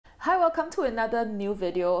Hi, welcome to another new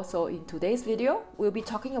video. So in today's video, we'll be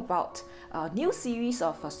talking about a new series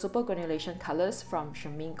of super granulation colors from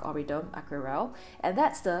Schmincke Aquarelle, and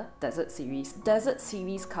that's the Desert series. Desert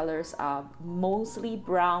series colors are mostly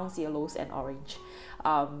browns, yellows, and orange.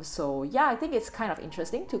 So yeah, I think it's kind of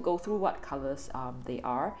interesting to go through what colors they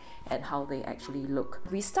are and how they actually look.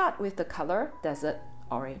 We start with the color Desert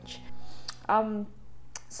Orange.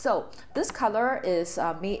 So this color is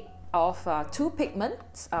made of two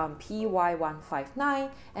pigments, PY159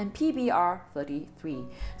 and PBR33.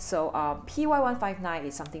 So PY159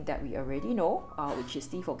 is something that we already know, which is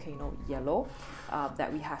the volcano yellow that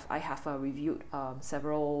I have reviewed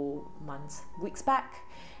several weeks back.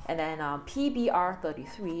 And then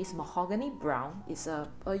PBR33 is mahogany brown. It's a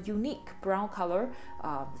unique brown color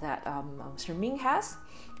that Schmincke has.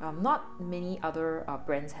 Not many other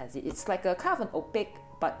brands has it. It's like a kind of an opaque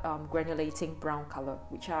but granulating brown color,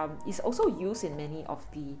 which is also used in many of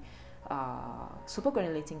the super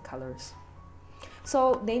granulating colors.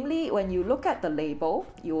 So namely, when you look at the label,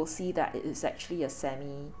 you will see that it is actually a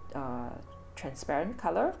semi-transparent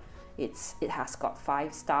color. It has got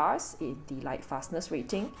 5 stars in the light fastness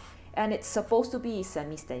rating, and it's supposed to be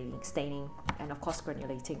semi-staining and of course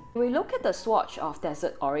granulating. When we look at the swatch of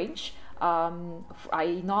Desert Orange,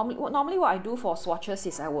 normally what I do for swatches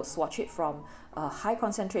is I will swatch it from a high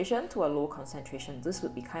concentration to a low concentration. This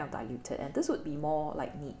would be kind of diluted, and this would be more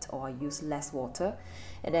like neat, or I use less water.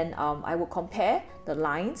 And then I will compare the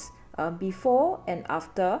lines before and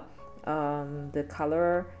after the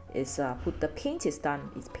color is the paint is done,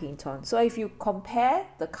 it's paint on. So if you compare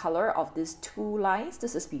the color of these two lines,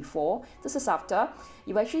 this is before, this is after,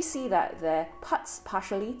 you actually see that the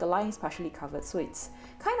line is partially covered. So it's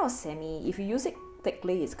kind of if you use it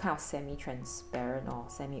thickly, it's kind of semi-transparent or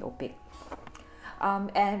semi-opaque.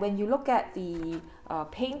 And when you look at the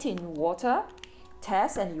paint in water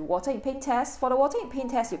test and you water in paint test, for the water in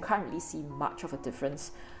paint test, you can't really see much of a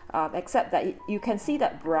difference. Except that you can see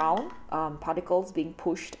that brown particles being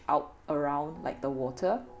pushed out around like the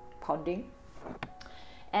water ponding.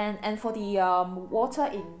 And for the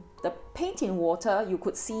the paint in water, you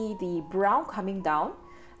could see the brown coming down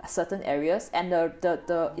certain areas, and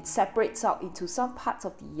it separates out into some parts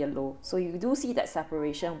of the yellow. So you do see that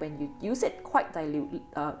separation when you use it quite dilute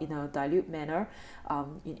in a dilute manner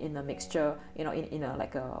in a mixture, in a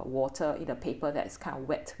like a water, in a paper that is kind of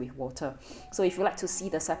wet with water. So if you like to see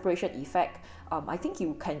the separation effect, I think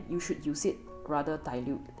you should use it rather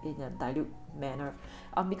dilute in a dilute manner,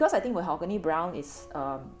 because I think mahogany brown is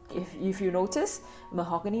if you notice,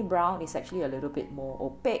 mahogany brown is actually a little bit more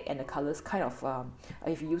opaque, and the colors kind of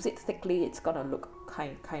if you use it thickly, it's gonna look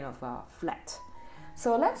kind of flat.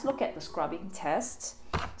 So let's look at the scrubbing test.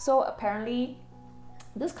 So apparently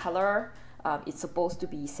this color it's supposed to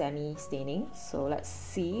be semi-staining, so let's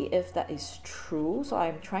see if that is true. So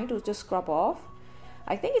I'm trying to just scrub off.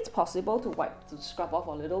 I think it's possible to scrub off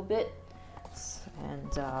a little bit, and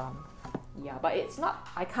yeah, but it's not,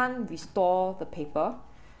 I can't restore the paper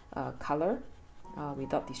color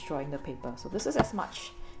without destroying the paper. So this is as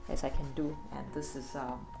much as I can do, and this is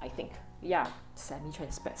I think, yeah,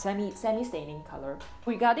 semi-transparent, semi-staining color.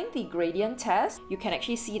 Regarding the gradient test, you can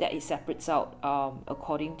actually see that it separates out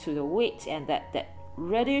according to the weight, and that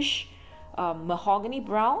reddish mahogany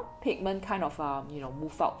brown pigment kind of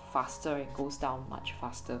move out faster and goes down much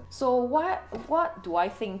faster. So what do I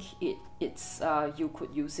think it's you could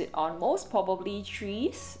use it on? Most probably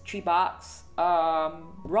tree barks,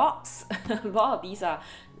 rocks. A lot of these are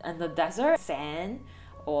in the desert, sand,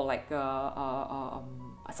 or like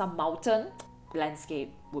some mountain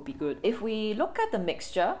landscape would be good. If we look at the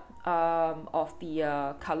mixture of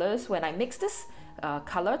the colors, when I mix this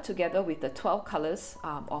color together with the 12 colors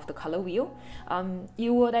of the color wheel,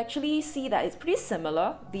 you would actually see that it's pretty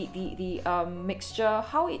similar. The mixture,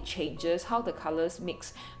 how it changes, how the colors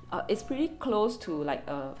mix, it's pretty close to like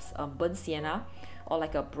a burnt sienna or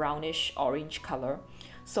like a brownish orange color.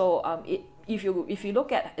 So if you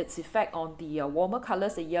look at its effect on the warmer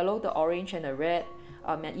colors, the yellow, the orange, and the red,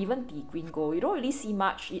 and even the green gold, you don't really see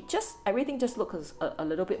much. Everything just looks a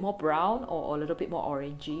little bit more brown or a little bit more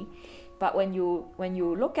orangey. But when you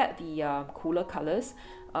look at the cooler colors,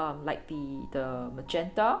 like the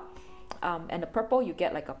magenta and the purple, you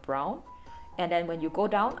get like a brown. And then when you go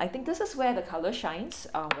down, I think this is where the color shines,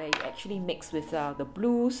 where you actually mix with the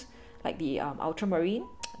blues, like the ultramarine,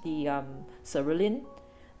 the cerulean,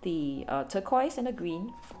 the turquoise, and the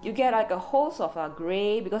green. You get like a host of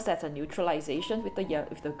gray, because that's a neutralization with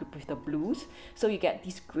the blues. So you get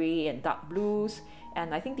these gray and dark blues,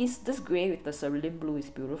 and I think this gray with the cerulean blue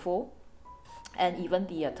is beautiful. and even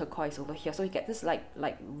the turquoise over here. So you get this like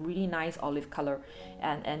really nice olive color,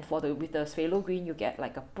 and for the with the phthalo green you get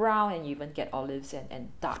like a brown, and you even get olives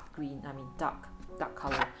and dark green, I mean dark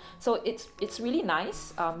color. So it's really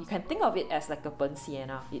nice. You can think of it as like a burnt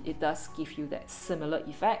sienna. It does give you that similar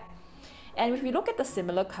effect. And if we look at the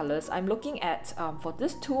similar colors, I'm looking at for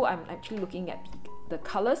this two, I'm actually looking at the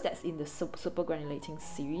colors that's in the super granulating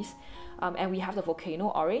series, and we have the volcano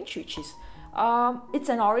orange, which is it's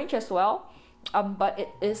an orange as well, but it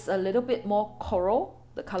is a little bit more coral.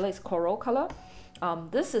 The color is coral color.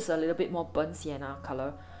 This is a little bit more burnt sienna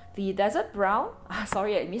color. The desert brown,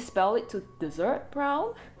 sorry, I misspelled it to desert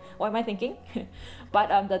brown. What am I thinking?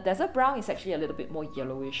 But the desert brown is actually a little bit more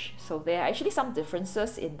yellowish. So there are actually some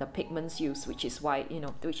differences in the pigments used, which is why, you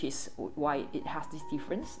know, which is why it has this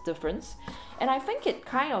difference. And I think it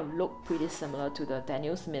kind of looked pretty similar to the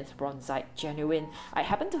Daniel Smith Bronzite Genuine. I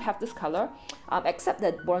happen to have this color, except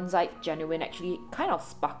that Bronzite Genuine actually kind of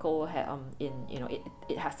sparkle in, you know,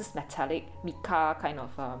 it has this metallic mica kind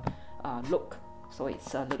of look. So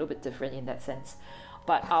it's a little bit different in that sense.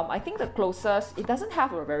 But I think the closest, it doesn't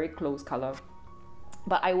have a very close color,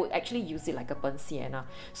 but I would actually use it like a burnt sienna.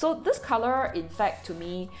 So this color, in fact, to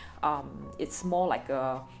me, it's more like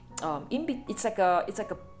a it's like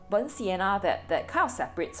a burnt sienna that kind of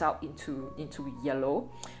separates out into yellow.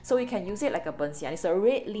 So you can use it like a burnt sienna. It's a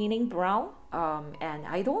red leaning brown, and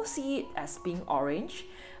I don't see it as being orange,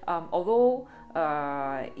 although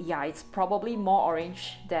yeah, it's probably more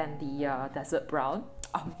orange than the desert brown,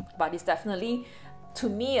 but it's definitely, to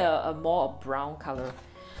me, a more brown color.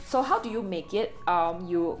 So how do you make it?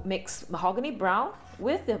 You mix mahogany brown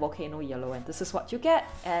with the volcano yellow, and this is what you get.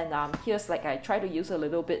 And here's, like, I try to use a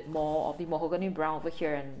little bit more of the mahogany brown over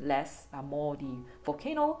here and less more the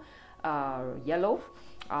volcano yellow.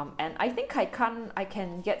 And I think I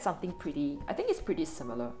can get something pretty, I think it's pretty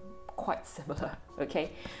similar, quite similar.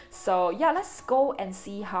 Okay, so yeah, let's go and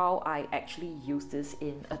see how I actually use this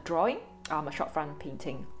in a drawing, a short front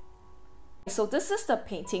painting. So this is the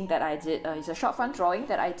painting that I did. It's a short front drawing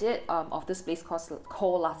that I did of this place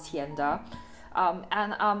called La Tienda.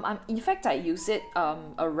 In fact, I use it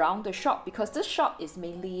around the shop because this shop is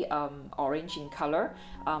mainly orange in color,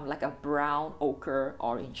 like a brown ochre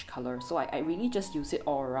orange color. So I really just use it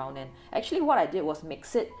all around. And actually what I did was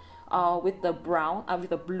mix it with the brown, with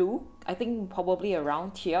the blue, I think probably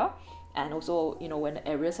around here, and also, you know, when the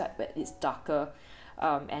areas is darker,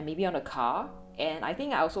 and maybe on the car. And I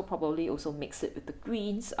think I also probably also mix it with the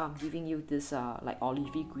greens, giving you this like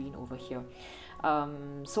olivey green over here.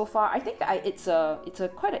 So far I think it's a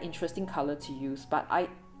quite an interesting color to use, but I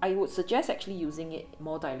would suggest actually using it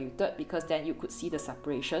more diluted, because then you could see the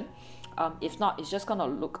separation. If not, it's just gonna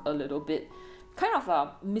look a little bit kind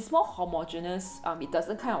of it's more homogeneous. It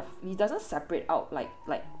doesn't separate out like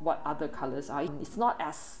what other colors are. It's not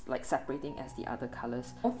as like separating as the other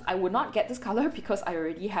colors. I would not get this color because I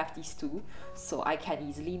already have these two, so I can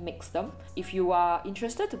easily mix them. If you are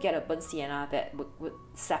interested to get a burnt sienna that would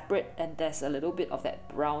separate, and there's a little bit of that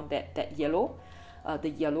brown, that yellow, the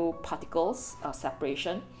yellow particles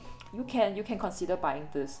separation, you can consider buying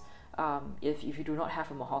this if you do not have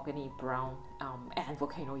a mahogany brown and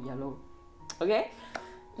volcano yellow. Okay,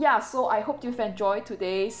 yeah, so I hope you've enjoyed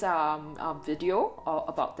today's video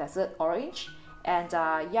about desert orange. And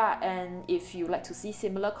yeah, and if you like to see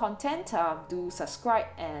similar content, do subscribe,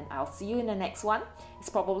 and I'll see you in the next one. It's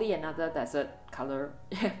probably another desert color,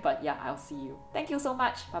 but yeah, I'll see you. Thank you so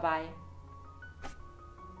much. Bye bye.